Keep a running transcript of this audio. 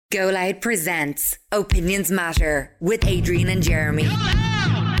Go Loud presents Opinions Matter with Adrian and Jeremy.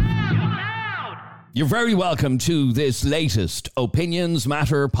 You're very welcome to this latest Opinions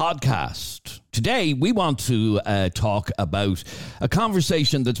Matter podcast. Today, we want to talk about a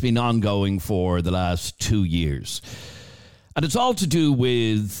conversation that's been ongoing for the last 2 years. And it's all to do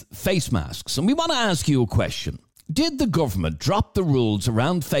with face masks. And we want to ask you a question. Did the government drop the rules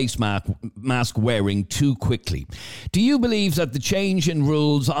around face mask wearing too quickly? Do you believe that the change in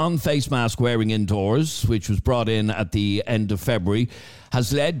rules on face mask wearing indoors, which was brought in at the end of February,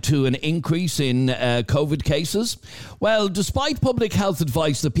 has led to an increase in COVID cases? Well, despite public health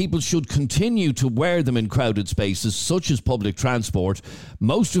advice that people should continue to wear them in crowded spaces, such as public transport,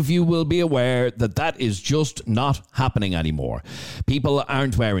 most of you will be aware that that is just not happening anymore. People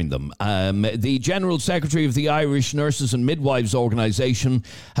aren't wearing them. The General Secretary of the Irish Nurses and Midwives Organisation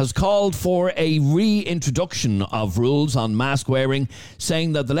has called for a reintroduction of rules on mask wearing,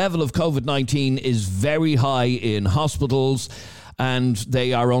 saying that the level of COVID-19 is very high in hospitals, and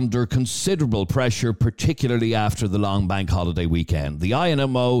they are under considerable pressure, particularly after the long bank holiday weekend. The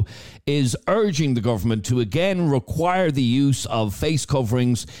INMO is urging the government to again require the use of face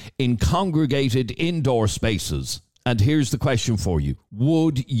coverings in congregated indoor spaces. And here's the question for you.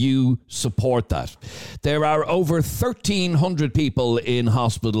 Would you support that? There are over 1,300 people in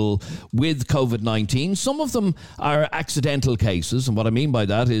hospital with COVID-19. Some of them are accidental cases. And what I mean by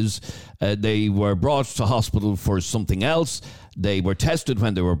that is they were brought to hospital for something else. They were tested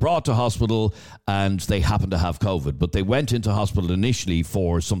when they were brought to hospital and they happened to have COVID, but they went into hospital initially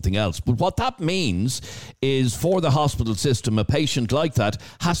for something else. But what that means is for the hospital system, a patient like that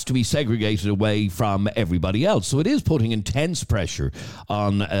has to be segregated away from everybody else. So it is putting intense pressure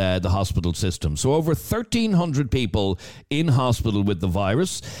on the hospital system. So over 1,300 people in hospital with the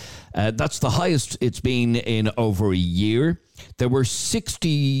virus. That's the highest it's been in over a year. There were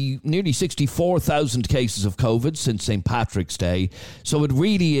nearly 64,000 cases of COVID since St. Patrick's Day. So it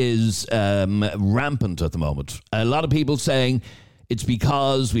really is rampant at the moment. A lot of people saying it's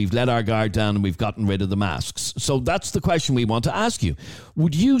because we've let our guard down and we've gotten rid of the masks. So that's the question we want to ask you.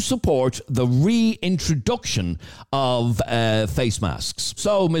 Would you support the reintroduction of face masks?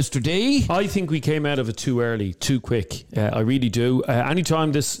 So, Mr. D? I think we came out of it too early, too quick. I really do.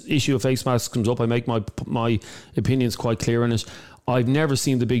 Anytime this issue of face masks comes up, I make my opinions quite clear on it. I've never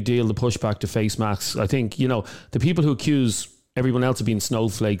seen the big deal, the pushback to face masks. I think, the people who accuse everyone else of being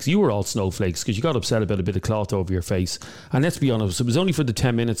snowflakes, you were all snowflakes because you got upset about a bit of cloth over your face. And let's be honest, it was only for the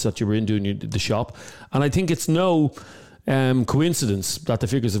 10 minutes that you were in doing the shop. And I think it's no coincidence that the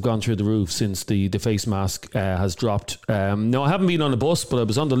figures have gone through the roof since the face mask has dropped. No, I haven't been on a bus, but I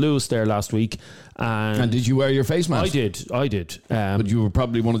was on the Lewis there last week. And did you wear your face mask? I did. But you were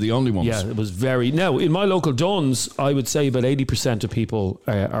probably one of the only ones. Yeah, it was now, in my local Duns, I would say about 80% of people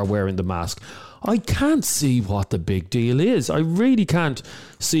are wearing the mask. I can't see what the big deal is. I really can't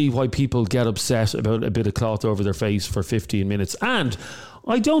see why people get upset about a bit of cloth over their face for 15 minutes. And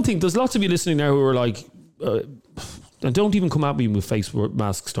I don't think, there's lots of you listening now who are like, and don't even come at me with face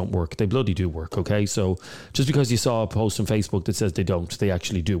masks don't work. They bloody do work, okay? So just because you saw a post on Facebook that says they don't, they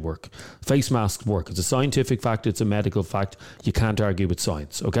actually do work. Face masks work. It's a scientific fact. It's a medical fact. You can't argue with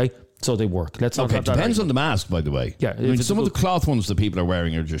science, okay? So they work. Let's not have that depends argument. on the mask, by the way. Yeah, I mean, some of the cloth ones that people are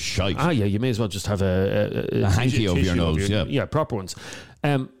wearing are just shite. Yeah, you may as well just have a hanky over your nose. Yeah, proper ones.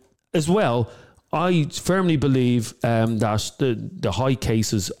 As well, I firmly believe that the high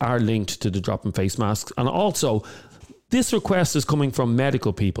cases are linked to the drop in face masks, and also this request is coming from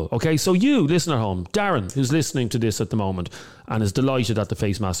medical people. Okay, so you, listen at home, Darren, who's listening to this at the moment and is delighted that the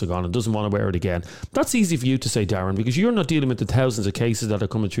face masks are gone and doesn't want to wear it again. That's easy for you to say, Darren, because you're not dealing with the thousands of cases that are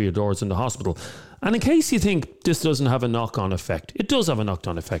coming through your doors in the hospital. And in case you think this doesn't have a knock-on effect, it does have a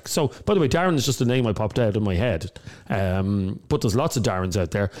knock-on effect. So, by the way, Darren is just a name I popped out of my head. But there's lots of Darrens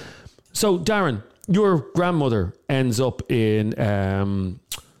out there. So, Darren, your grandmother ends up in the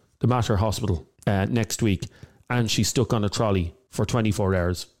Mater Hospital next week, and she's stuck on a trolley for 24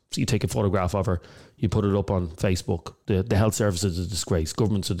 hours. So you take a photograph of her, you put it up on Facebook. The health service is a disgrace.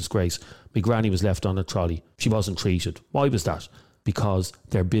 Government's a disgrace. My granny was left on a trolley. She wasn't treated. Why was that? Because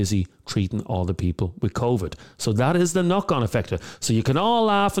they're busy treating all the people with COVID. So that is the knock-on effect. So you can all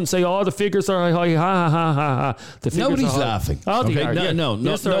laugh and say, oh, the figures are high, ha, ha, ha, ha. Nobody's laughing. Oh, they are, yeah.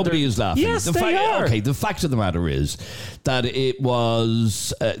 Nobody is laughing. Yes, they are. Okay, the fact of the matter is that it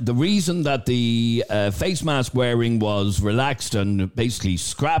was the reason that the face mask wearing was relaxed and basically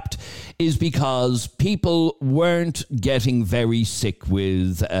scrapped is because people weren't getting very sick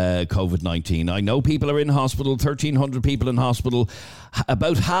with COVID-19. I know people are in hospital, 1,300 people in hospital.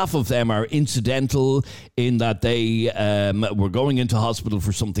 About half of them are incidental in that they were going into hospital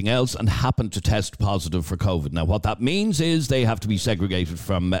for something else and happened to test positive for COVID. Now, what that means is they have to be segregated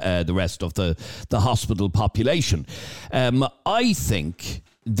from the rest of the hospital population. I think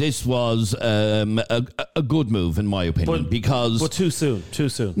this was a good move, in my opinion, but too soon.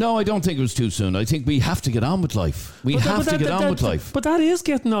 No, I don't think it was too soon. I think we have to get on with life. We have to get on with life. But that is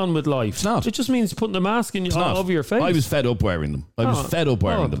getting on with life. It's not. It just means putting a mask over your face. I was fed up wearing them.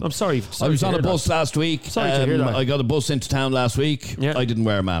 them. I'm sorry. I was on a bus last week. Sorry to hear that. I got a bus into town last week. Yeah. I didn't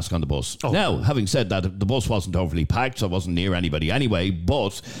wear a mask on the bus. Oh. Now, having said that, the bus wasn't overly packed, so I wasn't near anybody anyway,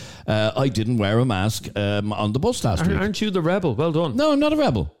 but I didn't wear a mask on the bus last week. Aren't you the rebel? Well done. No, I'm not a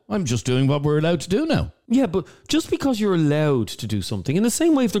rebel. I'm just doing what we're allowed to do now. Yeah, but just because you're allowed to do something, in the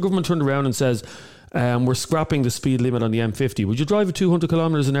same way if the government turned around and says, we're scrapping the speed limit on the M50, would you drive at 200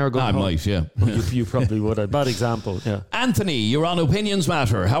 kilometres an hour going home? I might, yeah. You probably would. A bad example, yeah. Anthony, you're on Opinions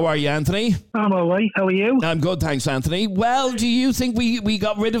Matter. How are you, Anthony? I'm all right. How are you? I'm good, thanks, Anthony. Well, do you think we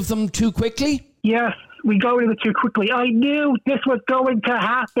got rid of them too quickly? Yes, we got rid of it too quickly. I knew this was going to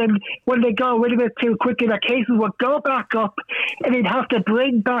happen when they got rid of it too quickly. The cases would go back up and they'd have to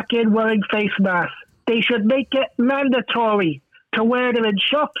bring back in wearing face masks. They should make it mandatory to wear them in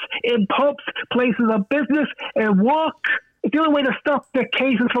shops, in pubs, places of business, and work. It's the only way to stop the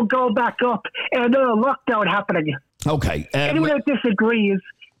cases from going back up and another lockdown happening. Okay. Anyone that disagrees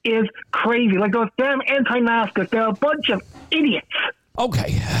is crazy. Like those damn anti-maskers, they're a bunch of idiots.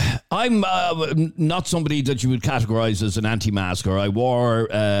 Okay, I'm not somebody that you would categorise as an anti-masker. I wore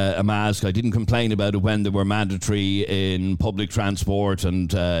a mask. I didn't complain about it when they were mandatory in public transport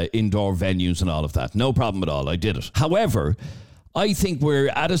and indoor venues and all of that. No problem at all. I did it. However, I think we're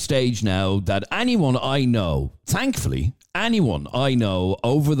at a stage now that anyone I know, thankfully, anyone I know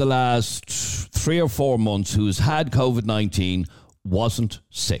over the last 3 or 4 months who's had COVID-19 wasn't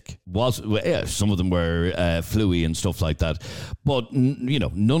sick. Some of them were fluey and stuff like that, but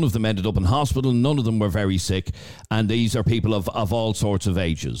none of them ended up in hospital. None of them were very sick, and these are people of all sorts of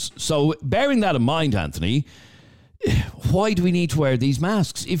ages. So bearing that in mind, Anthony, why do we need to wear these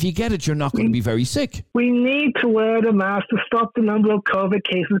masks? If you get it, you're not going to be very sick. We need to wear the mask to stop the number of COVID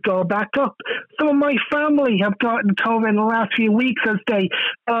cases going back up. Some of my family have gotten COVID in the last few weeks as they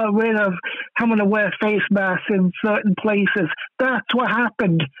got rid of having to wear face masks in certain places. That's what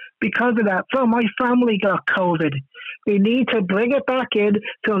happened because of that. Some of my family got COVID. We need to bring it back in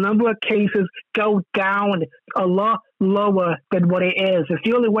so the number of cases go down a lot lower than what it is. It's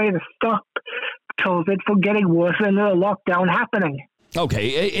the only way to stop COVID from getting worse and a lockdown happening.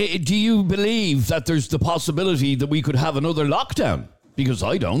 Okay, do you believe that there's the possibility that we could have another lockdown? Because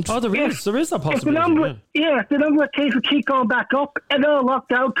I don't. Oh, there is a possibility. If the number of cases keep going back up, another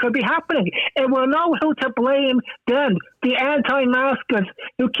lockdown could be happening. And we'll know who to blame then. The anti-maskers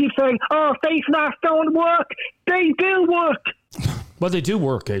who keep saying, face masks don't work. They do work. Well, they do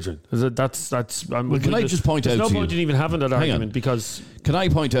work, Adrian. Can I just point out to you? There's no point in even having that argument because... Can I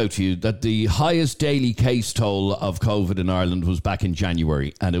point out to you that the highest daily case toll of COVID in Ireland was back in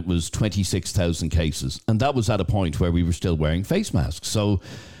January, and it was 26,000 cases. And that was at a point where we were still wearing face masks. So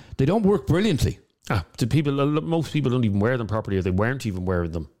they don't work brilliantly. Most people don't even wear them properly, or they weren't even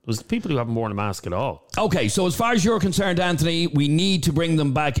wearing them. There's people who haven't worn a mask at all. Okay, so as far as you're concerned, Anthony, we need to bring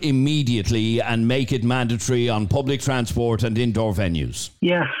them back immediately and make it mandatory on public transport and indoor venues.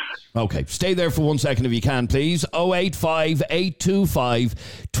 Yes. Okay, stay there for 1 second if you can, please. 085 825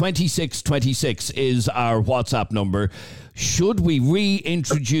 2626 is our WhatsApp number. Should we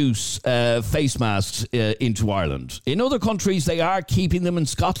reintroduce face masks into Ireland? In other countries, they are keeping them. In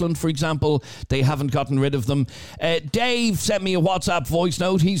Scotland, for example, they haven't gotten rid of them. Dave sent me a WhatsApp voice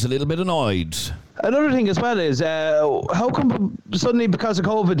note. He's a little bit annoyed. Another thing as well is, how come suddenly because of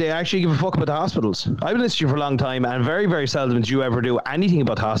COVID they actually give a fuck about the hospitals? I've been listening to you for a long time, and very, very seldom do you ever do anything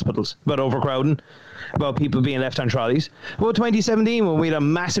about hospitals, about overcrowding, about people being left on trolleys. About 2017 when we had a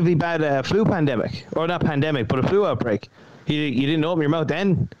massively bad flu pandemic, or not pandemic, but a flu outbreak. You didn't open your mouth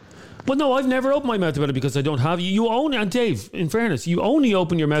then. Well, no, I've never opened my mouth about it because I don't have you. You only, and Dave, in fairness, you only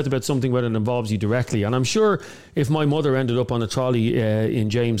open your mouth about something when it involves you directly. And I'm sure if my mother ended up on a trolley in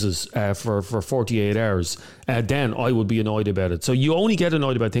James's for 48 hours, then I would be annoyed about it. So you only get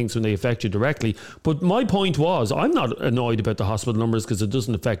annoyed about things when they affect you directly. But my point was, I'm not annoyed about the hospital numbers because it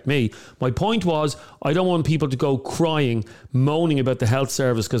doesn't affect me. My point was, I don't want people to go crying, moaning about the health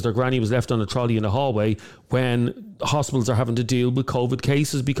service because their granny was left on a trolley in the hallway when hospitals are having to deal with COVID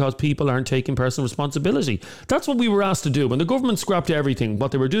cases because people aren't taking personal responsibility. That's what we were asked to do. When the government scrapped everything,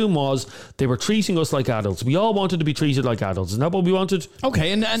 what they were doing was they were treating us like adults. We all wanted to be treated like adults. Isn't that what we wanted?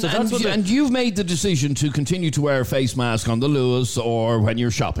 Okay, and you've made the decision to continue to wear a face mask on the Lewis or when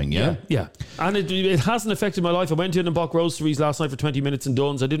you're shopping, yeah? Yeah. And it hasn't affected my life. I went in and bought groceries last night for 20 minutes in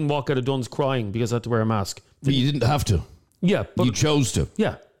Dunn's. I didn't walk out of Dunn's crying because I had to wear a mask. But you didn't have to. Yeah. But you chose to.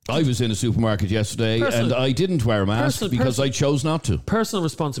 Yeah. I was in a supermarket yesterday and I didn't wear a mask because I chose not to. Personal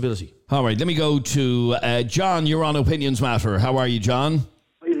responsibility. All right, let me go to John. You're on Opinions Matter. How are you, John?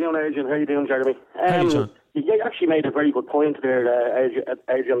 How you doing, Adrian? How you doing, Jeremy? Hey, John. You actually made a very good point there,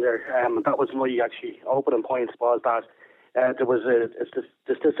 Adrian, there. That was my actually opening point, was that there was the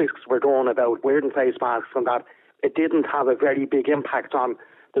statistics were done about wearing face masks and that it didn't have a very big impact on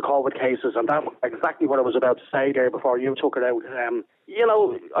the COVID cases, and that's exactly what I was about to say there before you took it out.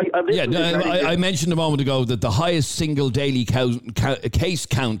 I mentioned a moment ago that the highest single daily case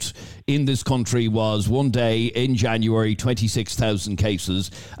count in this country was one day in January, 26,000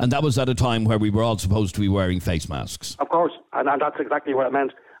 cases, and that was at a time where we were all supposed to be wearing face masks. Of course, and that's exactly what I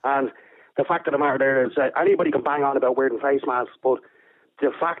meant. And the fact of the matter there is anybody can bang on about wearing face masks, but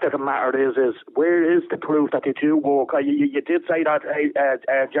the fact of the matter is where is the proof that they do work? You did say that,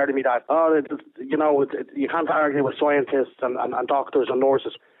 Jeremy, that you can't argue with scientists and doctors and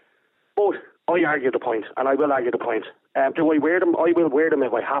nurses. But I argue the point, and I will argue the point. Do I wear them? I will wear them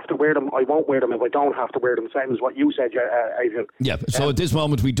if I have to wear them. I won't wear them if I don't have to wear them. Same as what you said, Adrian. Yeah. So at this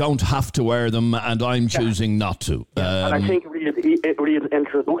moment, we don't have to wear them, and I'm choosing not to. And I think the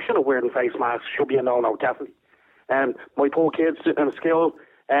introduction of wearing face masks should be a no-no, definitely. My poor kids sitting in school,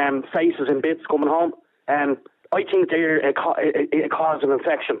 faces in bits coming home. I think they're a cause of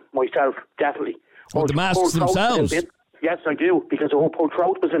infection myself, definitely. Oh, the masks themselves? Yes, I do, because her whole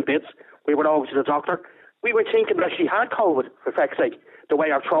throat was in bits. We went over to the doctor. We were thinking that she had COVID, for feck's sake, the way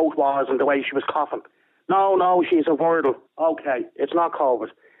her throat was and the way she was coughing. No, she's a viral. Okay, it's not COVID.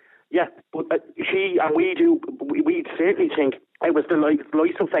 Yeah, but she and we certainly think it was the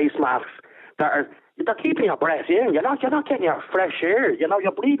lights of face masks that are... They're keeping your breath in. You're not getting your fresh air.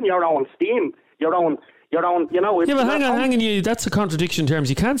 You're breathing your own steam. Your own. Yeah, but hang on. That's a contradiction in terms.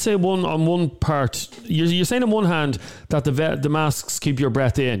 You can't say one part. You're saying on one hand that the masks keep your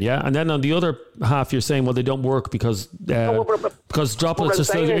breath in, yeah, and then on the other half you're saying, well, they don't work because droplets are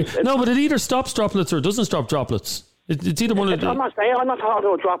still. No, but it either stops droplets or doesn't stop droplets. It's either one of the... I'm not talking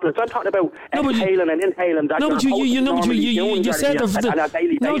about droplets. I'm talking about exhaling and inhaling. No, but you said...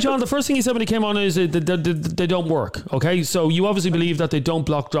 No, John, the first thing you said when he came on is they don't work, okay? So you obviously believe that they don't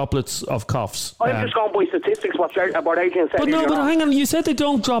block droplets of coughs. I'm just going by statistics, what Adrian said. But hang on, you said they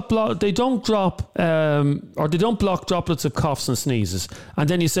don't block droplets of coughs and sneezes. And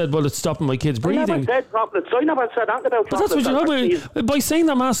then you said, well, it's stopping my kids breathing. I never said droplets. I never said that about droplets. But that's what you by saying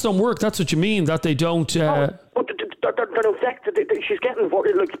their masks don't work, that's what you mean, that they don't... But they're infected. She's getting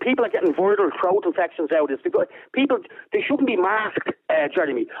people are getting viral throat infections out. People, they shouldn't be masked,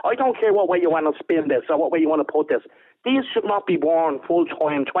 Jeremy. I don't care what way you want to spin this or what way you want to put this. These should not be worn full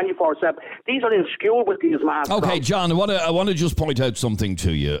time, 24/7. These are in school with these masks. Okay, John, I want to just point out something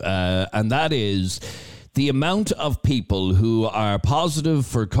to you, and that is the amount of people who are positive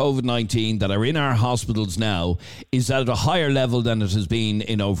for COVID-19 that are in our hospitals now is at a higher level than it has been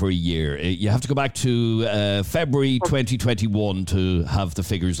in over a year. You have to go back to February 2021 to have the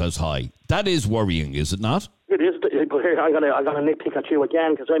figures as high. That is worrying, is it not? It is. I'm gonna nitpick at you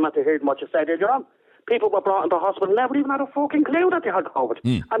again because I'm after hearing what you said earlier on. People were brought into hospital, never even had a fucking clue that they had COVID.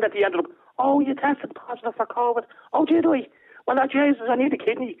 And at the end of it, you tested positive for COVID. Oh, did I? Well, Jesus, I need a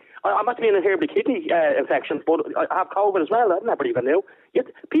kidney. I must be in here with a kidney infection, but I have COVID as well. I never even knew. Yet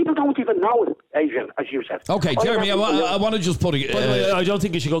people don't even know it, Adrian, as you said. Okay, Jeremy, I want to just put it... By the way, I don't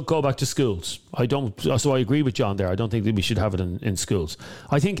think you should go back to schools. I don't. So I agree with John there. I don't think that we should have it in schools.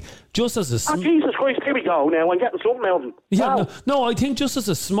 I think just as a... Jesus Christ, here we go now. I'm getting something out of them. Yeah, wow. No, I think just as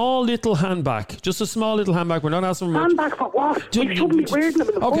a small little handbag. We're not asking for much. Handbag for what? We shouldn't be wearing them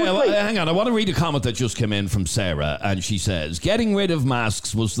in the first place. Hang on. I want to read a comment that just came in from Sarah, and she says, getting rid of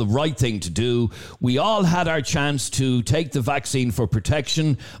masks was the right thing to do. We all had our chance to take the vaccine for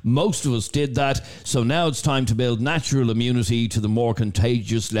protection. Most of us did that. So now it's time to build natural immunity to the more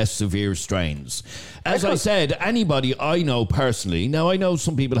contagious, less severe strains. As I said, anybody I know personally, now I know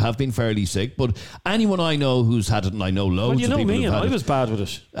some people have been fairly sick, but anyone I know who's had it, and I know loads of people me, and I was bad with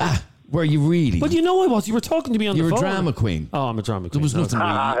it. Were you really? But I was. You were talking to me on the phone. You were a drama queen. Oh, I'm a drama queen. There was nothing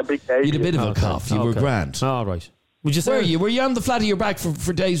really. You had a bit of a cough. You were grand. All right. Would you say? Were you on the flat of your back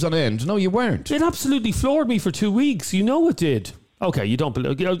for days on end? No, you weren't. It absolutely floored me for 2 weeks. You know it did. Okay, you don't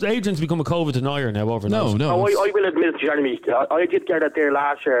believe... Adrian's become a COVID denier now overnight. No. Oh, I will admit, Jeremy, I did get it there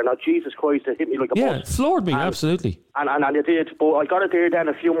last year. Now, Jesus Christ, it hit me like a bus. Yeah, floored me, absolutely. And it did, but I got it there then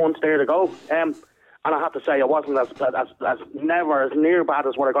a few months there to go. And I have to say, I wasn't as near bad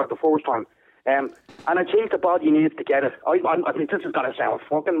as what I got the first time. And I think the body needs to get it. I mean, this is going to sound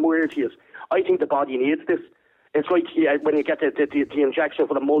fucking weird to you. I think the body needs this. It's like when you get the injection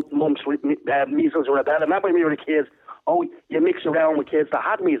for the mumps, measles or rubella. Remember when we were kids? Oh, you mix around with kids that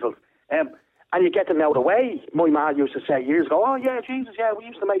had measles. And you get them out of the way. My ma used to say years ago, oh, yeah, Jesus, yeah, we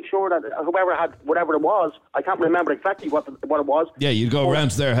used to make sure that whoever had whatever it was, I can't remember exactly what it was. Yeah, you'd go around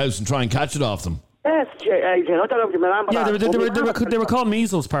to their house and try and catch it off them. Yes, Adrian, I don't know if you remember that. They were called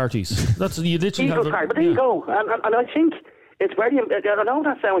measles parties. That's you literally measles party, but there you go. And I think it's very... I know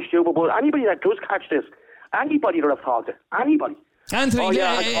that sounds stupid, but anybody that does catch this, anybody would have thought it. Anybody. Anthony,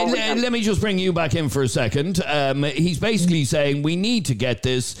 let me just bring you back in for a second. He's basically saying we need to get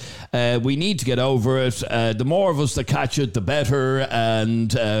this, we need to get over it. The more of us that catch it, the better, and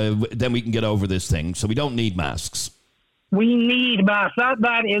then we can get over this thing. So we don't need masks. We need masks.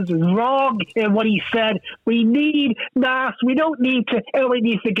 That is wrong in what he said. We need masks. We don't need to. Everybody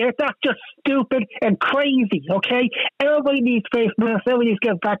needs to get. That's just stupid and crazy. Okay, everybody needs face masks. Everybody needs to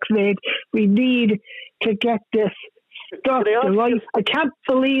get vaccinated. We need to get this stuff right. I can't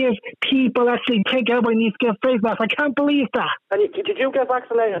believe people actually think everybody needs to get face masks. I can't believe that. And did you get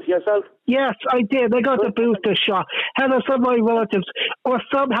vaccinated yourself? Yes, I did. I got the booster shot. Some of my relatives, or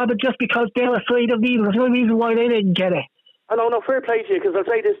some have it just because they're afraid of needles. That's the only reason why they didn't get it. I know, no, fair play to you, because I'll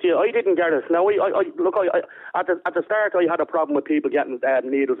say this to you. I didn't get it. Now, look, at the start, I had a problem with people getting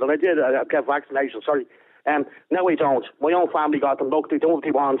needles, and I did get vaccination, sorry. Now I don't. My own family got them. Look, they do what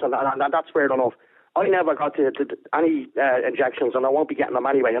they want, and that's fair enough. I never got to any injections, and I won't be getting them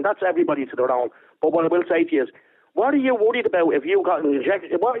anyway, and that's everybody to their own. But what I will say to you is, what are you worried about if you got an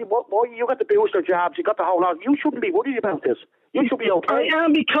injection? What you got the booster jabs, you got the whole lot. You shouldn't be worried about this. You should be okay. I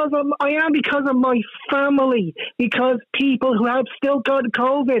am because of my family. Because people who have still got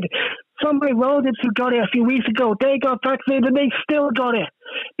COVID. Some of my relatives who got it a few weeks ago, they got vaccinated and they still got it.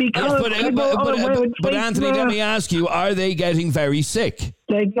 Because but Anthony, let me ask you: are they getting very sick?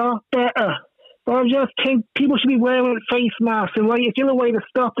 They got better. But I just think people should be wearing face masks, and right, if you're a way to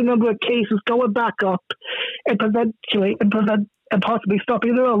stop the number of cases going back up, and possibly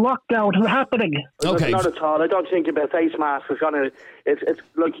stopping a lockdown from happening. Okay. Not at all. I don't think about face masks is going to... It's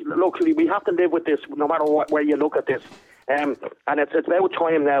like, luckily, we have to live with this no matter where you look at this. And it's about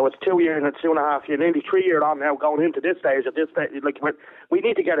time now. It's 2 years and it's 2.5 years, nearly 3 years on now going into this stage. Like, we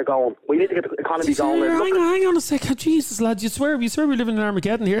need to get it going. We need to get the economy going. Hang on a second. Jesus, lads, you swear we're living in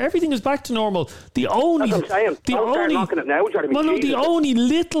Armageddon here. Everything is back to normal. That's what I'm saying. Start knocking it now, Jeremy. Well, no, the only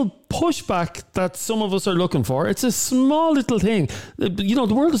little pushback that some of us are looking for, it's a small little thing. You know,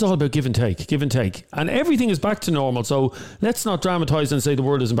 the world is all about give and take. And everything is back to normal. So let's not dramatise and say the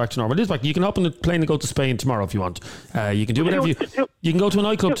world isn't back to normal. It is back. You can hop on the plane and go to Spain tomorrow if you want. You can do whatever you can go to a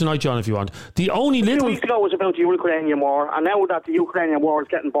nightclub tonight, John, if you want. The only little... 2 weeks ago was about the Ukrainian war, and now that the Ukrainian war is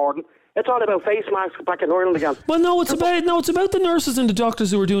getting boring, it's all about face masks back in Ireland again. Well, no, it's about the nurses and the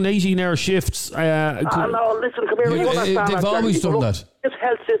doctors who are doing 18-hour shifts. No, listen, come here. They've always done that. This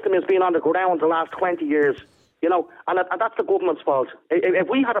health system has been on the ground the last 20 years. You know, and that's the government's fault. If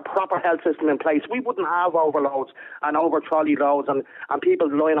we had a proper health system in place, we wouldn't have overloads and over trolley loads and people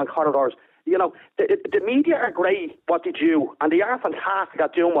lying on corridors. You know, the media are great what they do, and they are fantastic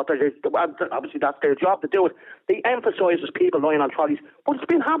at doing what they're doing. Obviously, that's their job to do it. They emphasise people lying on trolleys, but it's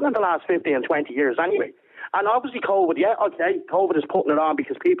been happening the last 15 and 20 years anyway. And obviously COVID, COVID is putting it on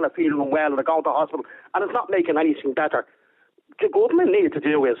because people are feeling unwell and they're going to hospital, and it's not making anything better. The government needs to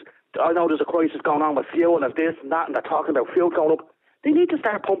do is, I know there's a crisis going on with fuel and this and that, and they're talking about fuel going up. They need to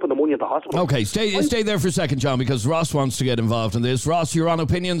start pumping the money into hospital. Okay, stay there for a second, John, because Ross wants to get involved in this. Ross, you're on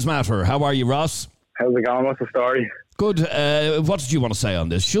Opinions Matter. How are you, Ross? How's it going? What's the story? Good. What did you want to say on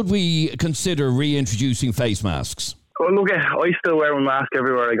this? Should we consider reintroducing face masks? Well, look, I still wear my mask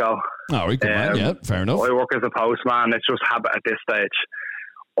everywhere I go. All right, good man. Yeah, fair enough. I work as a postman. It's just habit at this stage.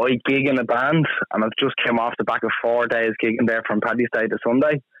 I gig in a band, and I've just come off the back of 4 days gigging there from Paddy's Day to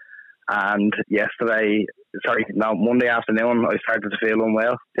Sunday. And Monday afternoon, I started to feel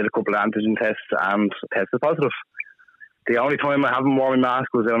unwell. Did a couple of antigen tests and tested positive. The only time I haven't worn my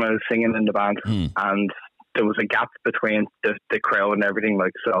mask was when I was singing in the band, and there was a gap between the crowd and everything.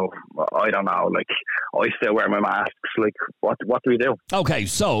 Like, so I don't know. Like, I still wear my masks. Like, what do we do? Okay,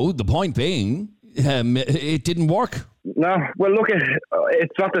 so the point being, it didn't work. No, well, look,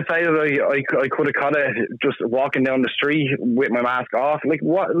 it's not to say that I could have caught it just walking down the street with my mask off. Like,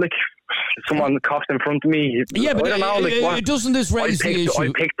 what? Like, someone coughed in front of me. Yeah, but I don't know, like, what? Doesn't this raise the issue?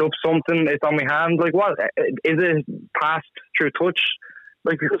 I picked up something, it's on my hand. Like, what? Is it passed through touch?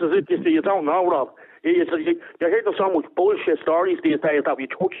 Like, This is it, you see, you don't know, Rob. You're hearing so much bullshit stories these days that we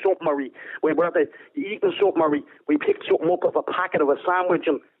touch something or we're at the eating something or we picked something up of a packet of a sandwich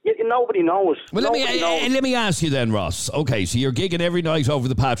and nobody knows. Well, let me ask you then, Ross. Okay, so you're gigging every night over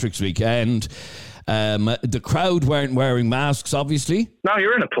the Patrick's weekend. The crowd weren't wearing masks, obviously. no,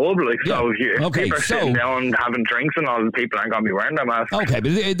 you're in a pub, like, so Okay, people are sitting down having drinks and all, the people aren't going to be wearing their masks. Okay,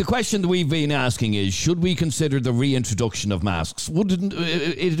 but the question that we've been asking is, should we consider the reintroduction of masks? Wouldn't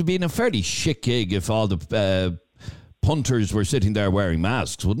it have been a fairly shit gig if all the punters were sitting there wearing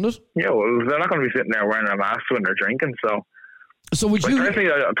masks, wouldn't it? Yeah, well, they're not going to be sitting there wearing a mask when they're drinking, so... So would you...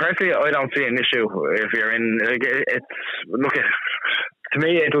 Personally, I don't see an issue if you're in... Like, to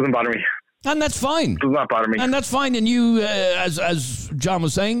me, it doesn't bother me. And that's fine. It does not bother me. And that's fine. And you, as John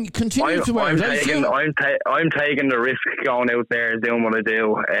was saying, continue to wear it. I'm taking the risk going out there doing what I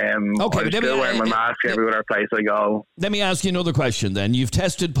do. I'm still wearing my mask every other place I go. Let me ask you another question then. You've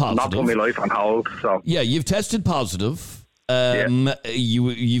tested positive. Not put my life on hold. So. Yeah, you've tested positive.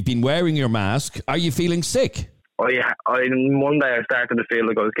 You've been wearing your mask. Are you feeling sick? Monday I started to feel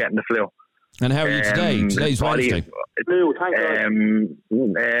like I was getting the flu. And how are you today? Today's Wednesday. Flu, thank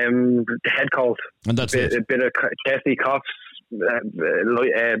you. Head cold. And that's it. A bit of chesty coughs,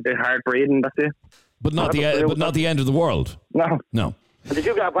 a bit hard breathing. That's it. But not the end of the world. No. No. Did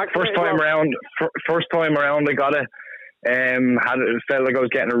you get back? First time around, I got it. Felt like I was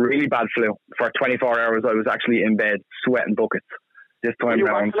getting a really bad flu. For 24 hours, I was actually in bed sweating buckets. This time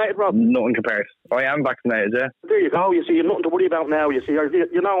around, nothing compares. I am vaccinated, yeah. There you go. You see, you've nothing to worry about now. You see, and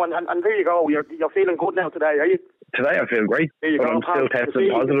there you go. You're feeling good now today, are you? Today I feel great. There you but go. I'm still testing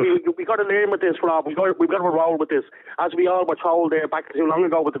positive. We got to learn with this, Rob. We've got to roll with this, as we all were told there back too long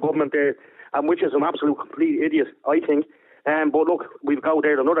ago with the government there, which is an absolute complete idiot, I think. But look, we'll go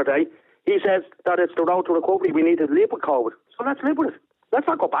there another day. He says that it's the road to recovery. We need to live with COVID, so let's live with it. Let's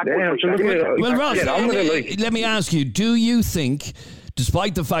not go backwards. Well, Ross, let me ask you, do you think,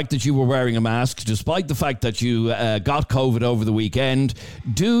 despite the fact that you were wearing a mask, despite the fact that you got COVID over the weekend,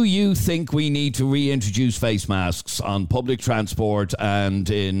 do you think we need to reintroduce face masks on public transport and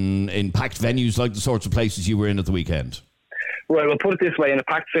in packed venues like the sorts of places you were in at the weekend? Well, we'll put it this way: in a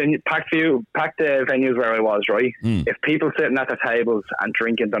packed venues where I was, right? If people sitting at the tables and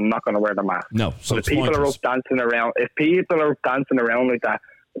drinking, they're not going to wear the mask. No, so if people are up dancing around, like that,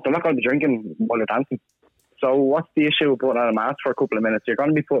 they're not going to be drinking while they're dancing. So what's the issue with putting on a mask for a couple of minutes? You're going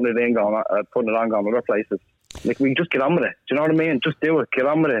to be putting it on other places. Like, we just get on with it. Do you know what I mean? Just do it. Get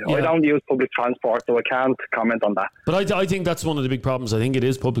on with it. Yeah. I don't use public transport, so I can't comment on that. But I think that's one of the big problems. I think it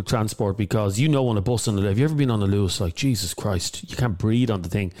is public transport, because on a bus have you ever been on a Lewis? Like, Jesus Christ, you can't breathe on the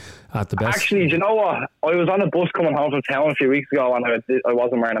thing at the best. Actually, do you know what? I was on a bus coming home from town a few weeks ago, and I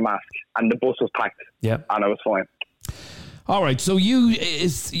wasn't wearing a mask, and the bus was packed. Yeah, and I was fine. All right, so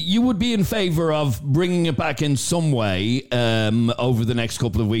you would be in favour of bringing it back in some way over the next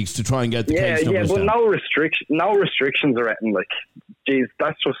couple of weeks to try and get the case numbers down. No restrictions or anything. Like, geez,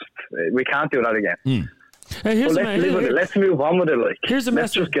 that's just, we can't do that again. Let's move on with it. Like,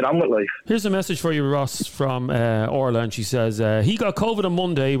 let's just get on with life. Here's a message for you, Ross, from Orla, and she says he got COVID on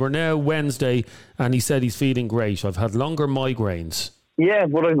Monday. We're now Wednesday, and he said he's feeling great. I've had longer migraines. Yeah,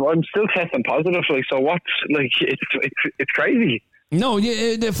 but I'm still testing positive. Like, so what's it's crazy. No,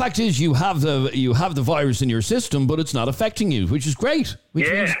 the fact is you have the virus in your system, but it's not affecting you, which is great. Which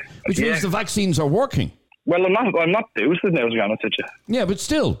means the vaccines are working. Well, I'm not boosted now, to be honest with you. Yeah, but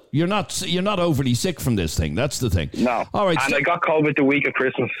still, you're not overly sick from this thing. That's the thing. No. All right. And I got COVID the week of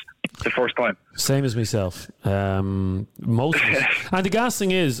Christmas, the first time. Same as myself. Most of us. And the gas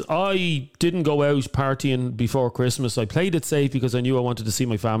thing is, I didn't go out partying before Christmas. I played it safe because I knew I wanted to see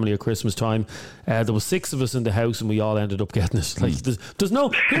my family at Christmas time. There was 6 of us in the house, and we all ended up getting it. Like, there's no.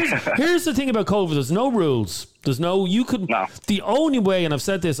 Here's the thing about COVID. There's no rules. There's no. You could. No. The only way, and I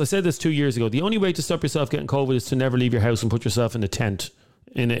said this 2 years ago. The only way to stop yourself getting COVID is to never leave your house and put yourself in a tent.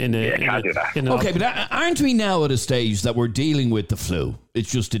 Can't do that. Okay, but aren't we now at a stage that we're dealing with the flu? It's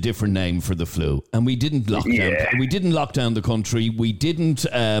just a different name for the flu, and we didn't lock down. We didn't lock down the country. We didn't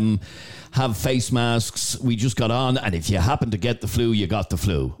have face masks. We just got on, and if you happened to get the flu, you got the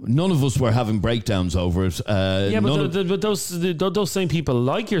flu. None of us were having breakdowns over it. But those same people,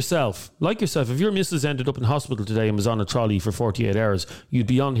 like yourself, if your missus ended up in hospital today and was on a trolley for 48 hours, you'd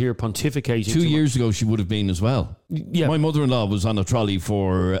be on here pontificating. 2 years ago, she would have been as well. Yeah, my mother-in-law was on a trolley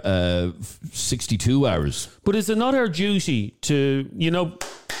for 62 hours. But is it not our duty to,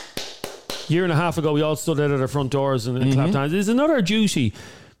 year and a half ago, we all stood out at our front doors and clapped hands. Is it not our duty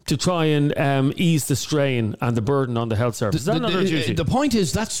to try and ease the strain and the burden on the health service. Is that not their duty? The point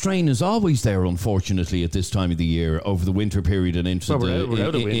is that strain is always there, unfortunately, at this time of the year, over the winter period and into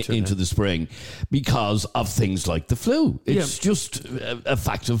the spring, because of things like the flu. It's just a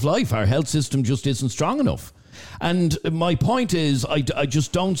fact of life. Our health system just isn't strong enough. And my point is, I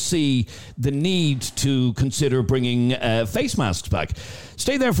just don't see the need to consider bringing face masks back.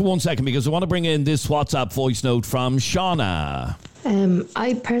 Stay there for 1 second, because I want to bring in this WhatsApp voice note from Shauna.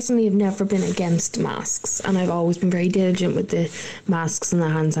 I personally have never been against masks, and I've always been very diligent with the masks and the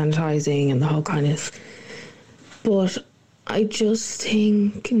hand sanitizing and the whole kind of. But I just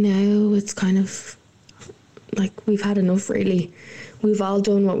think now it's kind of like we've had enough, really. We've all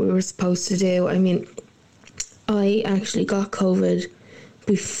done what we were supposed to do. I mean, I actually got COVID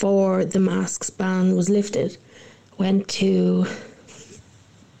before the masks ban was lifted. Went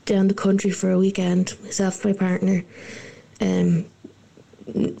down the country for a weekend, myself and my partner.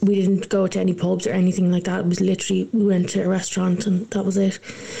 We didn't go to any pubs or anything like that. It was literally, we went to a restaurant and that was it.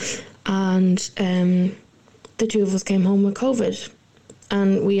 And the two of us came home with COVID.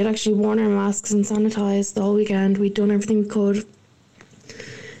 And we had actually worn our masks and sanitised the whole weekend. We'd done everything we could.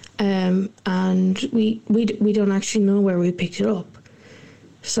 And we don't actually know where we picked it up.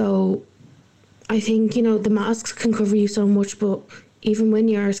 So I think, the masks can cover you so much, but even when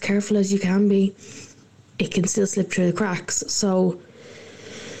you're as careful as you can be, it can still slip through the cracks. So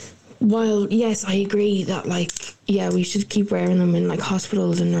while, yes, I agree that, we should keep wearing them in,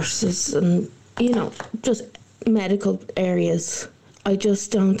 hospitals and nurses and, just medical areas, I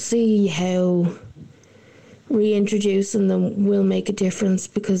just don't see how reintroducing them will make a difference,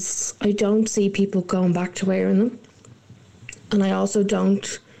 because I don't see people going back to wearing them. And I also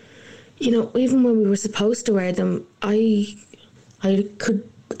don't, even when we were supposed to wear them, I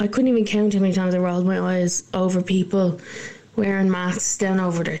couldn't even count how many times I rolled my eyes over people wearing masks down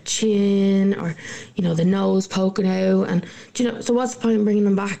over their chin, or, the nose poking out. And, so what's the point in bringing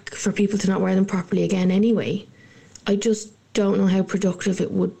them back for people to not wear them properly again anyway? I just don't know how productive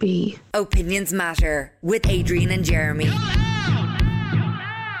it would be. Opinions Matter with Adrian and Jeremy.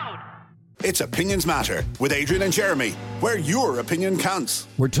 It's Opinions Matter with Adrian and Jeremy, where your opinion counts.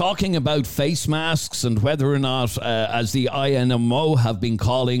 We're talking about face masks and whether or not, as the INMO have been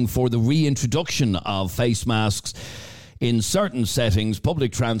calling for the reintroduction of face masks in certain settings,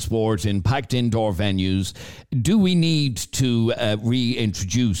 public transport, in packed indoor venues, do we need to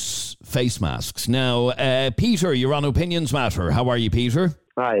reintroduce face masks? Now, Peter, you're on Opinions Matter. How are you, Peter?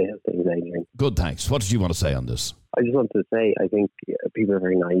 Hi, thanks, Adrian. Good, thanks. What did you want to say on this? I just wanted to say, I think people are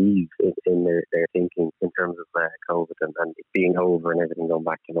very naive in their thinking in terms of COVID and it being over and everything going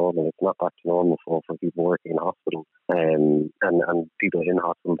back to normal. It's not back to normal for people working in hospitals. And people in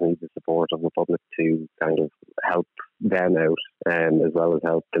hospitals need the support of the public to kind of help them out as well as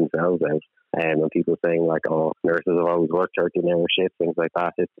help themselves out. And people saying nurses have always worked 13-hour shifts, things like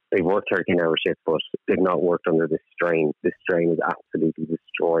that. They've worked 13-hour shifts, but they've not worked under this strain. This strain is absolutely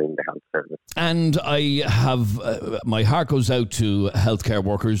destroying the health service. And I have, my heart goes out to healthcare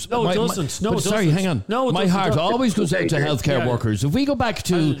workers. No, it doesn't. Sorry, hang on. No, my heart always goes out to healthcare workers. If we go back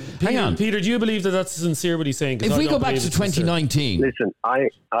to, hang on. Peter, do you believe that that's sincere what he's saying? If we go back to 2019. Listen,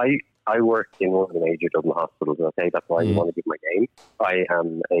 I work in one of the major Dublin hospitals, okay? That's why I want to give my name. I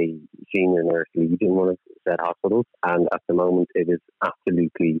am a senior nurse lead in one of said hospitals, and at the moment it is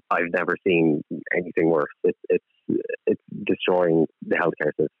absolutely, I've never seen anything worse. It's destroying the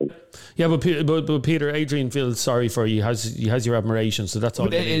healthcare system. Yeah, but Peter, Adrian feels sorry for you. He has your admiration, so that's all.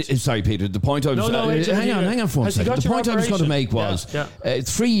 Sorry, Peter. The point I was hang on for 1 second. The point I was going to make was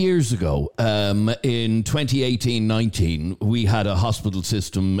 3 years ago, in 2018-19, we had a hospital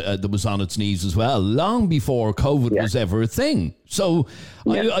system that was on its knees as well, long before COVID was ever a thing. So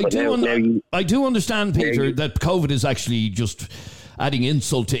I do understand, Peter, that COVID is actually just adding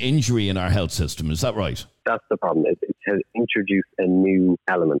insult to injury in our health system. Is that right? That's the problem. It has introduced a new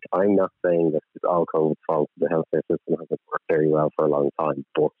element. I'm not saying that it's all COVID's fault. The healthcare system hasn't worked very well for a long time,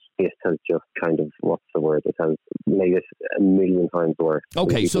 but this has just kind of, what's the word? It has made it a million times worse.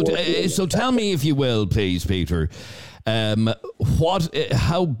 Okay, so tell me, if you will, please, Peter,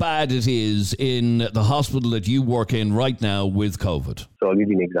 how bad it is in the hospital that you work in right now with COVID. So I'll give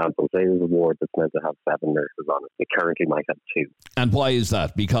you an example. Say there's a ward that's meant to have 7 nurses on it. It currently might have 2. And why is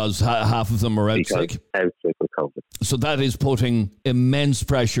that? Because half of them are out sick? Out sick with COVID. So that is putting immense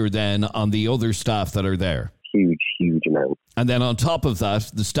pressure then on the other staff that are there. Huge amount. And then on top of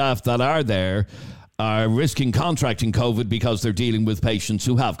that, the staff that are there are risking contracting COVID because they're dealing with patients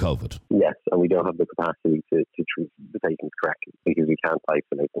who have COVID. Yes, and we don't have the capacity to treat the patients correctly. because we can't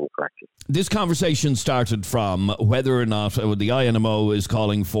isolate them correctly. This conversation started from whether or not the INMO is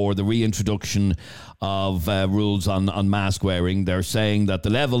calling for the reintroduction of rules on mask wearing. They're saying that the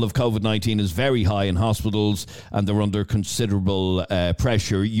level of COVID-19 is very high in hospitals and they're under considerable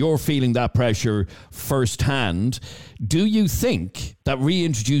pressure. You're feeling that pressure firsthand. Do you think that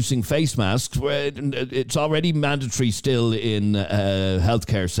reintroducing face masks, it's already mandatory still in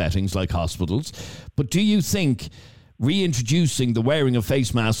healthcare settings like hospitals, but do you think reintroducing the wearing of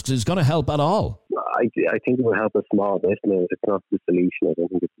face masks is going to help at all? I think it will help a small bit. No, it's not the solution. I don't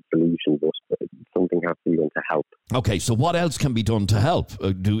think it's the solution, but something has to be done to help. Okay, so what else can be done to help?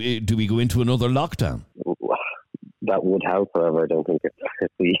 Do we go into another lockdown? That would help, however, I don't think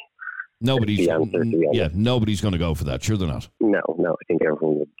it's the nobody's answer. Nobody's going to go for that. Sure, they're not. No, I think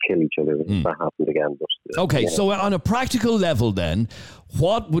everyone would kill each other if that happened again. But, okay, so on a practical level, then,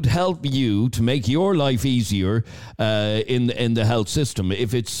 what would help you to make your life easier in the health system?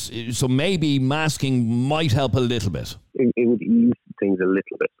 If it's so, maybe masking might help a little bit. It would ease things a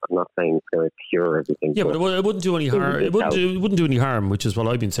little bit. I'm not saying it's going to cure everything. Yeah, but it wouldn't do any harm. It wouldn't do any harm, which is what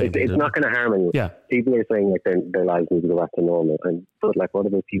I've been saying. It's not going to harm anyone. Yeah. People are saying like their lives need to go back to normal, but like what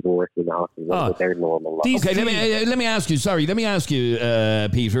about people working in the hospital? What about their normal life? Okay, let me ask you. Sorry, let me ask you,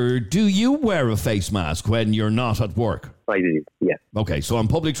 Peter. Do you wear a face mask when you're not at work? I do. Yeah. Okay, so on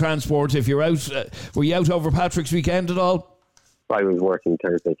public transport, if you're out, were you out over Patrick's weekend at all? I was working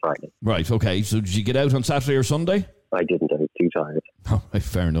Thursday, Friday. Right. Okay. So did you get out on Saturday or Sunday? I didn't. I was too tired. Oh,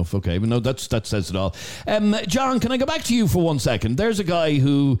 fair enough. Okay, but no, that says it all. John, can I go back to you for 1 second? There's a guy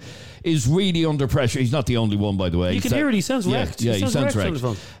who is really under pressure. He's not the only one, by the way. You can hear it. He sounds wrecked. Yeah, he sounds wrecked.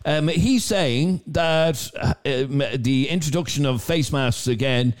 He's saying that the introduction of face masks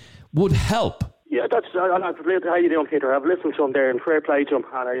again would help. Yeah, I've listened to how you doing, Peter. I've listened to him there and fair play to him,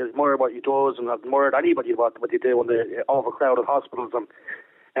 and I admire what he does and I've admired anybody what they do in the overcrowded hospitals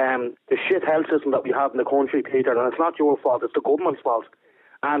and the shit health system that we have in the country, Peter, and it's not your fault, it's the government's fault.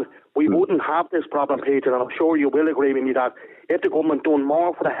 And we wouldn't have this problem, Peter, and I'm sure you will agree with me that if the government done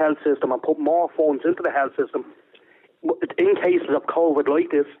more for the health system and put more funds into the health system, in cases of COVID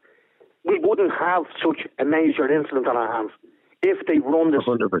like this, we wouldn't have such a major incident on our hands if they run this.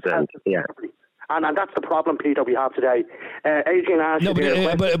 100%, yeah. And that's the problem, Peter, we have today. Adrian asked... No,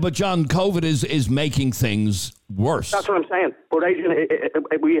 but John, COVID is making things worse. That's what I'm saying. But Adrian,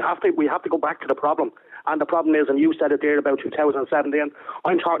 we have to go back to the problem. And the problem is, and you said it there about 2017,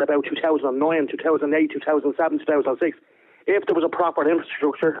 I'm talking about 2009, 2008, 2007, 2006. If there was a proper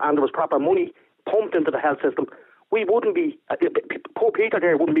infrastructure and there was proper money pumped into the health system, we wouldn't be... poor Peter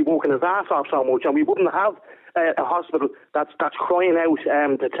there wouldn't be working his ass off so much, and we wouldn't have a hospital that's crying out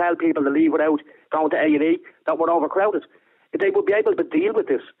to tell people to leave without going to A&E, that we're overcrowded. They would be able to deal with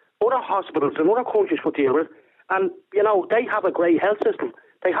this. Other hospitals in other countries would deal with it, and, they have a great health system.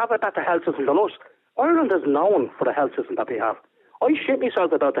 They have a better health system than us. Ireland is known for the health system that they have. I shit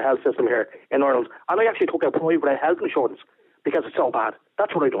myself about the health system here in Ireland, and I actually took out private health insurance because it's so bad.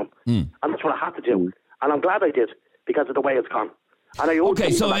 That's what I done, and that's what I had to do, and I'm glad I did because of the way it's gone.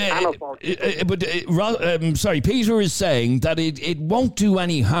 Okay, so Peter is saying that it won't do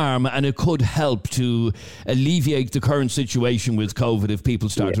any harm and it could help to alleviate the current situation with COVID if people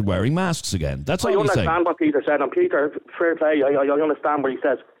started wearing masks again. That's all he's saying. I understand what Peter said, and Peter, fair play, I understand what he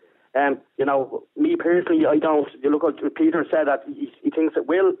says. Me personally, I don't. You look at Peter said that he thinks it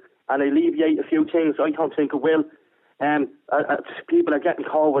will and alleviate a few things. I don't think it will. People are getting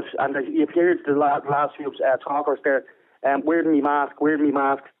COVID, and you've heard the last few talkers there. Wearing me mask,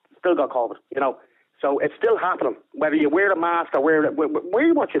 still got COVID, So it's still happening. Whether you wear a mask or wear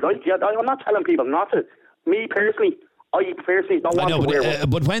what you like. I'm not telling people not to. Me personally, I personally don't want to wear one.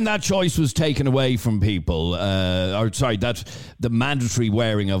 But when that choice was taken away from people, the mandatory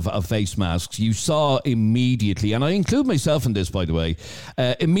wearing of face masks, you saw immediately, and I include myself in this, by the way,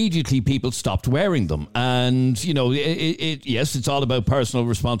 immediately people stopped wearing them. And, yes, it's all about personal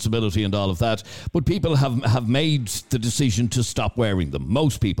responsibility and all of that, but people have made the decision to stop wearing them.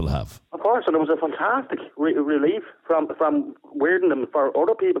 Most people have. Of course, and it was a fantastic relief from wearing them for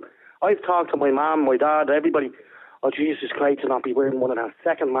other people. I've talked to my mum, my dad, everybody. Oh, Jesus, great to not be wearing one of our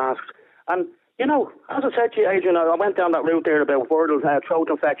second masks. And, as I said to you, Adrian, I went down that route there about viral throat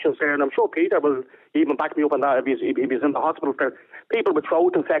infections there, and I'm sure Peter will even back me up on that if he's in the hospital there. People with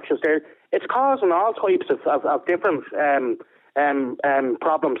throat infections there, it's causing all types of different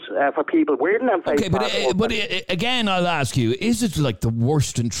problems for people wearing them face masks. But again, I'll ask you, is it like the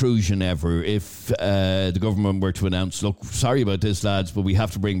worst intrusion ever if the government were to announce, look, sorry about this, lads, but we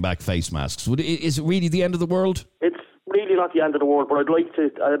have to bring back face masks? Is it really the end of the world? It's really really not the end of the world, but I'd like to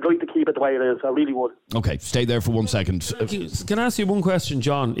keep it the way it is. I really would. Okay, stay there for 1 second. Can I ask you one question,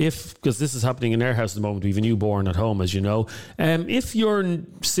 John? Because this is happening in our house at the moment, we have a newborn at home, as you know. If your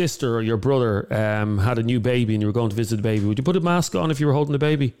sister or your brother had a new baby and you were going to visit the baby, would you put a mask on if you were holding the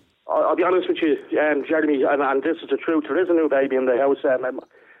baby? I'll be honest with you, Jeremy, and this is the truth. There is a new baby in the house,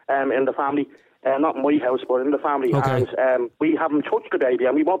 in the family. Not in my house, but in the family. Okay. And we haven't touched the baby,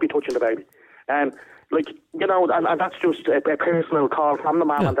 and we won't be touching the baby. And that's just a personal call from the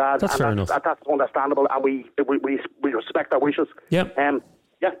mum and dad. That's fair enough. That's understandable, and we respect their wishes. Yeah.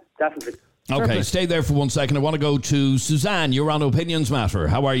 Yeah, definitely. Okay, stay there for 1 second. I want to go to Suzanne. You're on Opinions Matter.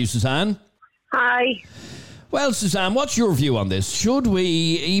 How are you, Suzanne? Hi. Well, Suzanne, what's your view on this? Should we,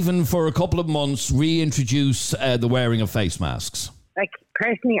 even for a couple of months, reintroduce the wearing of face masks? Like,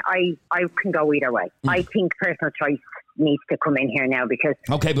 personally, I can go either way. I think personal choice needs to come in here now because...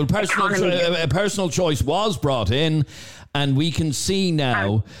 Okay, but personal choice was brought in, and we can see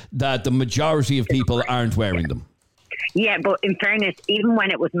now that the majority of people aren't wearing them. Yeah, but in fairness, even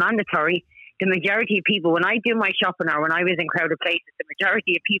when it was mandatory, the majority of people, when I do my shopping or when I was in crowded places, the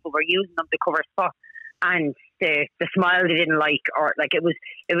majority of people were using them to cover spots. And the smile they didn't like, or like it was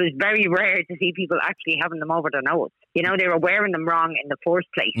very rare to see people actually having them over their nose. You know, they were wearing them wrong in the first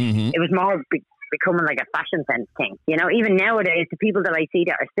place. Mm-hmm. It was more becoming like a fashion sense thing. You know, even nowadays, the people that I see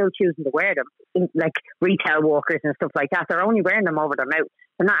that are still choosing to wear them, like retail workers and stuff like that, they're only wearing them over their mouth.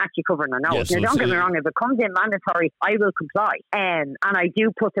 They're not actually covering their nose. Now, don't get me wrong, if it comes in mandatory, I will comply. And I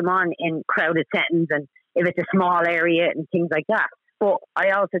do put them on in crowded settings and if it's a small area and things like that. But I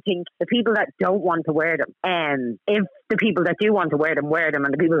also think the people that don't want to wear them, if the people that do want to wear them,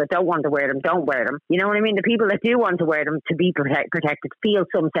 and the people that don't want to wear them, don't wear them. You know what I mean? The people that do want to wear them to be protected feel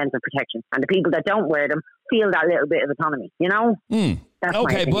some sense of protection. And the people that don't wear them feel that little bit of autonomy, you know? That's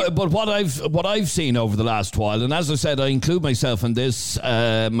okay, but what I've seen over the last while, and as I said, I include myself in this,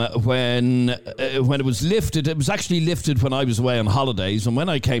 when it was lifted, it was actually lifted when I was away on holidays, and when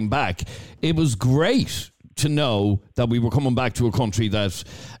I came back, it was great to know that we were coming back to a country that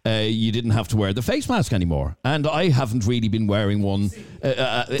you didn't have to wear the face mask anymore. And I haven't really been wearing one.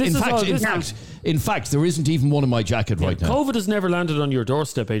 In fact, there isn't even one in my jacket right now. COVID has never landed on your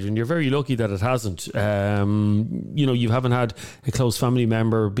doorstep, Adrian. You're very lucky that it hasn't. You haven't had a close family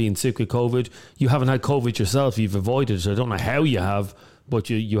member being sick with COVID. You haven't had COVID yourself. You've avoided it. I don't know how you have, but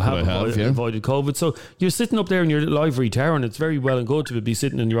you have avoided COVID. So you're sitting up there in your little ivory tower, and it's very well and good to be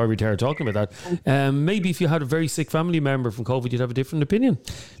sitting in your ivory tower talking about that. Maybe if you had a very sick family member from COVID, you'd have a different opinion.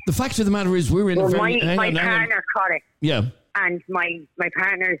 The fact of the matter is, we're in my partner caught it. Yeah. And my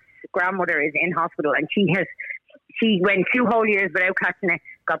partner's grandmother is in hospital, and she went 2 whole years without catching it,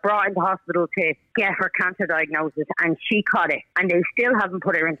 got brought into hospital to get her cancer diagnosis, and she caught it. And they still haven't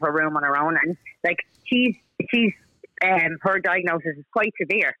put her into a room on her own. And like she's her diagnosis is quite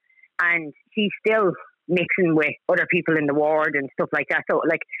severe, and she's still mixing with other people in the ward and stuff like that. So,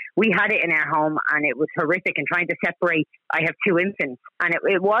 like, we had it in our home, and it was horrific. And trying to separate, I have 2 infants, and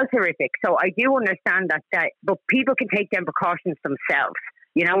it was horrific. So I do understand that, but people can take them precautions themselves.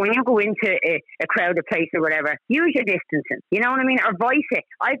 You know, when you go into a crowded place or whatever, use your distancing. You know what I mean? Or voice it.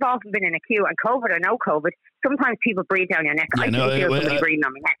 I've often been in a queue, and COVID or no COVID, sometimes people breathe down your neck. I can feel somebody breathing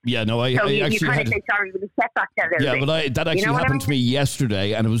on my neck. Yeah, no, I you actually kind of say, sorry, will you step back there a little bit? Yeah, but that actually happened to me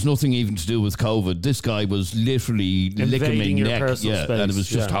yesterday, and it was nothing even to do with COVID. This guy was literally licking my neck. Yeah, and it was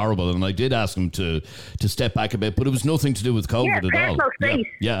just horrible. And I did ask him to step back a bit, but it was nothing to do with COVID at all. Personal space.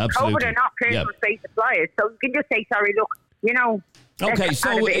 Yeah, absolutely. COVID or not, personal space applies. So you can just say, sorry, look, you know. Okay,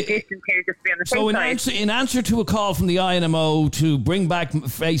 so in answer to a call from the INMO to bring back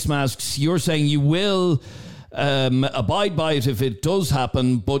face masks, you're saying you will abide by it if it does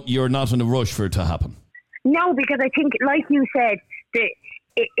happen, but you're not in a rush for it to happen? No, because I think, like you said,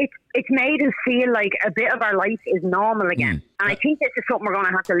 it's made us feel like a bit of our life is normal again. And I think this is something we're going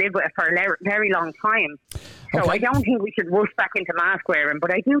to have to live with for a very long time. So I don't think we should rush back into mask wearing,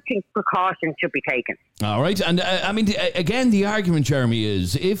 but I do think precautions should be taken. All right. And I mean, again, the argument, Jeremy,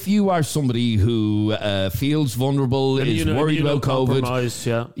 is if you are somebody who feels vulnerable, is worried about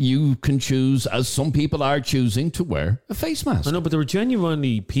COVID, you can choose, as some people are choosing, to wear a face mask. I know, but there are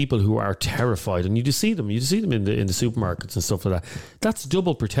genuinely people who are terrified, and you just see them. You just see them in the supermarkets and stuff like that. That's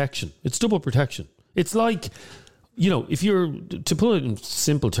double protection. It's double protection. It's like, you know, if you're, to put it in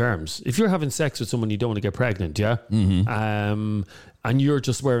simple terms, if you're having sex with someone you don't want to get pregnant, and you're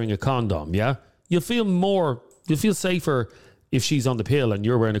just wearing a condom, you'll feel safer if she's on the pill and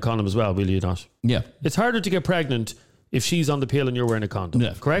you're wearing a condom as well, will you not? Yeah. It's harder to get pregnant if she's on the pill and you're wearing a condom.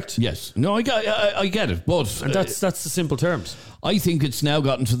 Yeah. Correct? Yes. No, I get it. But And that's the simple terms. I think it's now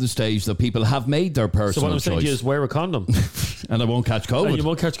gotten to the stage that people have made their personal choice. So what I'm saying to you is wear a condom. And I won't catch COVID. And you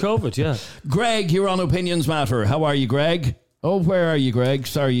won't catch COVID, yeah. Greg, you're on Opinions Matter. How are you, Greg? Oh, where are you, Greg?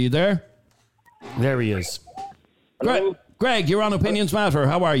 Sorry, are you there? There he is. Greg, you're on Opinions Matter.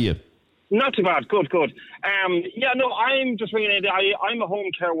 How are you? Not too bad. Good. I'm just ringing in. I'm a home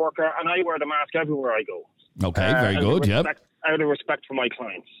care worker and I wear the mask everywhere I go. Okay, very good, yeah. Out of respect for my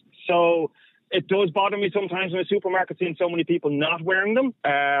clients. So it does bother me sometimes in a supermarket seeing so many people not wearing them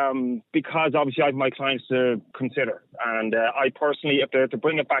because obviously I have my clients to consider. And I personally, if they're to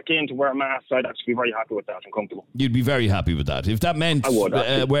bring it back in to wear a mask, I'd actually be very happy with that and comfortable. You'd be very happy with that. If that meant I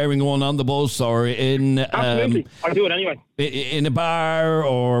would, wearing one on the bus or in... Absolutely. I do it anyway. In a bar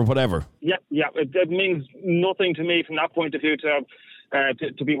or whatever. Yeah. It means nothing to me from that point of view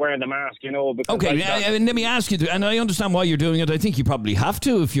to be wearing the mask, because okay, let me ask you, and I understand why you're doing it. I think you probably have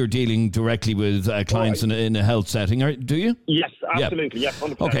to if you're dealing directly with clients in a health setting, do you? Yes, absolutely, yeah.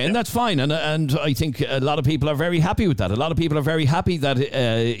 100%, okay, and that's fine, and I think a lot of people are very happy with that. A lot of people are very happy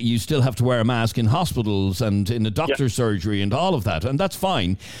that you still have to wear a mask in hospitals and in a doctor's surgery and all of that, and that's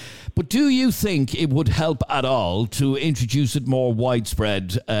fine. But do you think it would help at all to introduce it more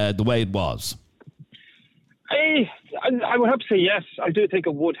widespread the way it was? I would have to say yes. I do think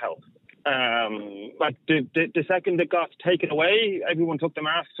it would help. But the second it got taken away, everyone took the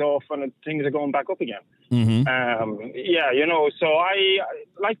masks off and things are going back up again. Mm-hmm. So I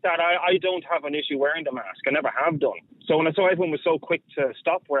like that. I don't have an issue wearing the mask. I never have done. So when I saw everyone was so quick to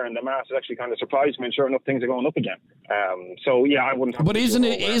stop wearing the mask, it actually kind of surprised me. And sure enough, things are going up again. I wouldn't have. But isn't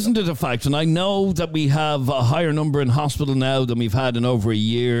it a fact? And I know that we have a higher number in hospital now than we've had in over a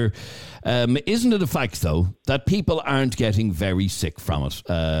year. Isn't it a fact, though, that people aren't getting very sick from it,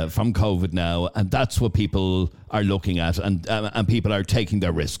 from COVID now, and that's what people are looking at, and people are taking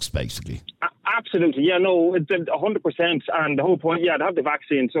their risks, basically? Absolutely, yeah, no, 100%, and the whole point, to have the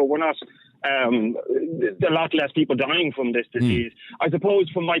vaccine, so we're not a lot less people dying from this disease. I suppose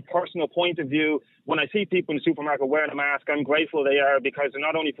from my personal point of view, when I see people in the supermarket wearing a mask, I'm grateful they are, because they're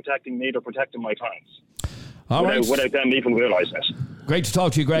not only protecting me, they're protecting my clients. Without them even realising it. Great to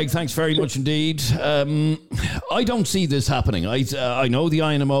talk to you, Greg. Thanks very much indeed. I don't see this happening. I know the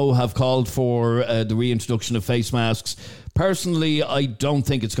INMO have called for the reintroduction of face masks. Personally, I don't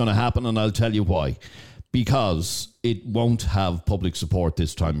think it's going to happen, and I'll tell you why. Because it won't have public support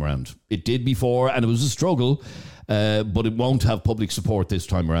this time around. It did before, and it was a struggle, but it won't have public support this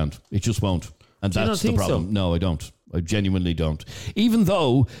time around. It just won't. And that's the problem. So? No, I don't. I genuinely don't. Even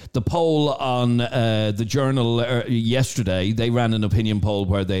though the poll on the Journal yesterday, they ran an opinion poll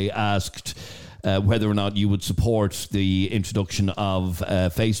where they asked whether or not you would support the introduction of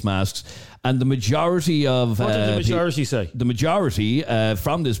face masks. And the majority of... What did the majority say? The majority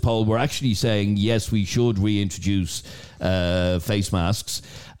from this poll were actually saying, yes, we should reintroduce face masks.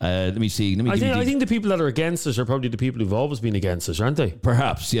 Let me see. I think the people that are against it are probably the people who've always been against it, aren't they?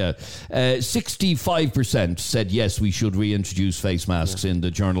 Perhaps, yeah. 65% said yes, we should reintroduce face masks in the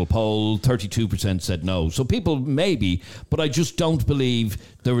Journal poll. 32% said no. So people maybe, but I just don't believe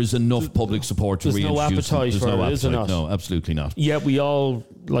there is enough public support to reintroduce them. There's no appetite for it, is there not? No, absolutely not. Yeah, we all,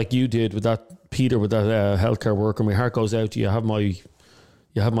 like you did with that, Peter, with that healthcare worker, my heart goes out to you.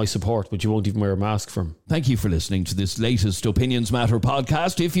 You have my support, but you won't even wear a mask for him. Thank you for listening to this latest Opinions Matter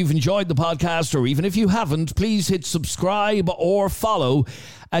podcast. If you've enjoyed the podcast, or even if you haven't, please hit subscribe or follow,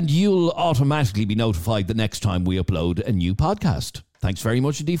 and you'll automatically be notified the next time we upload a new podcast. Thanks very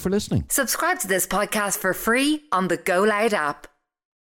much indeed for listening. Subscribe to this podcast for free on the Go Loud app.